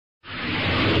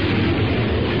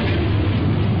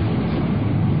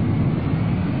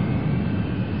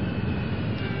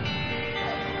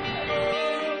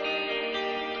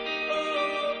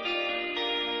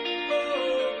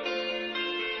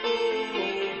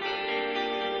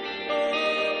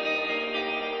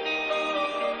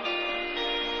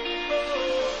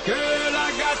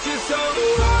got you so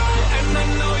high, and I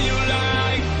know you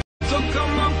like. So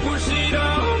come on, push it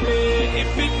on me.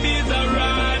 If it feels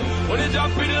alright, wanna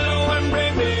drop it low and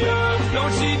bring me up. No,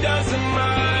 she doesn't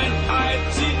mind.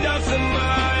 She doesn't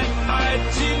mind.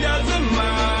 She doesn't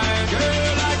mind.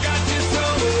 Girl, I got you so.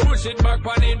 Push it back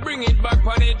on it, bring it back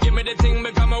on it. Give me the thing,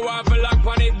 become a waffle lock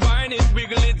on it. Wine it,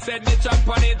 wiggle it, set the chop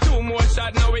on it. 2 more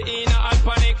shots, now we in a hot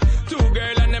panic. 2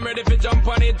 girl and I'm ready for jump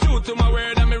on it. True to my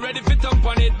word, I'm ready for thump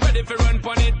on it. Ready for run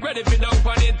on it, ready for dunk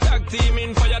on it. Tag team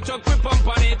in for your truck, we pump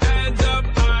on it. Hands up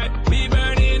high, we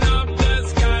burning up.